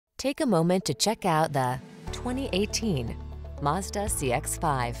Take a moment to check out the 2018 Mazda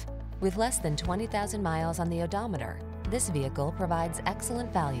CX-5. With less than 20,000 miles on the odometer, this vehicle provides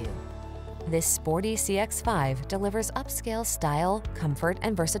excellent value. This sporty CX-5 delivers upscale style, comfort,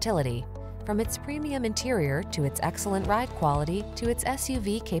 and versatility. From its premium interior to its excellent ride quality to its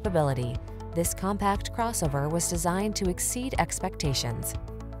SUV capability, this compact crossover was designed to exceed expectations.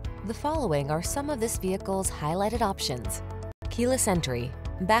 The following are some of this vehicle's highlighted options: keyless entry,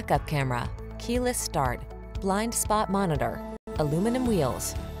 backup camera, keyless start, blind spot monitor, aluminum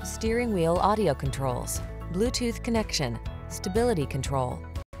wheels, steering wheel audio controls, Bluetooth connection, stability control,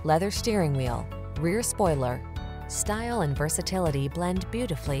 leather steering wheel, rear spoiler. Style and versatility blend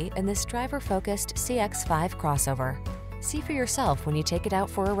beautifully in this driver-focused CX-5 crossover. See for yourself when you take it out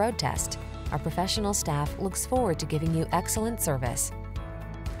for a road test. Our professional staff looks forward to giving you excellent service.